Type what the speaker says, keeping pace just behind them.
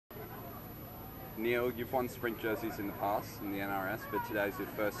Neil, you've won sprint jerseys in the past in the NRS, but today's your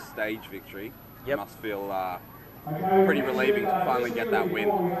first stage victory. Yep. It must feel pretty relieving to finally get that win.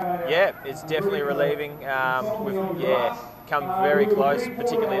 Yeah, it's definitely relieving. We've come very close,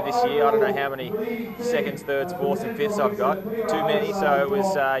 particularly this year. I don't know how many seconds, thirds, fourths and fifths I've got. Too many, so it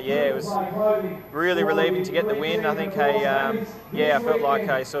was really relieving to get the win. I think I felt like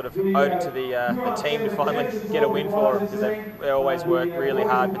I sort of owed it to the team to finally get a win for them, because they always work really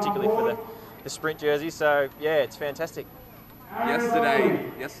hard, particularly for the sprint jersey. So yeah, it's fantastic.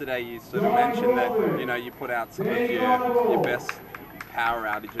 Yesterday you sort of mentioned that you put out some of your best power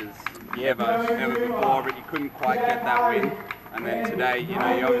outages ever before, but you couldn't quite get that win. And then today, you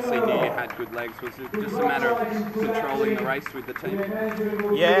obviously knew you had good legs. Was it just a matter of controlling the race with the team?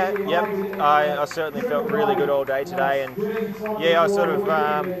 I certainly felt really good all day today, and I sort of,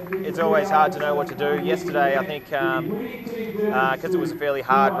 it's always hard to know what to do. Yesterday, I think, because it was a fairly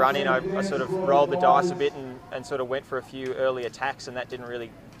hard run in, I sort of rolled the dice a bit and sort of went for a few early attacks, and that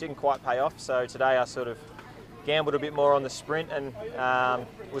didn't quite pay off. So today I sort of gambled a bit more on the sprint and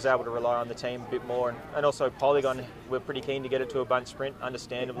was able to rely on the team a bit more, and also Polygon were pretty keen to get it to a bunch sprint,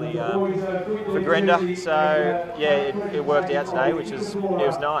 understandably, for Grenda. So yeah, it worked out today, it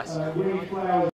was nice.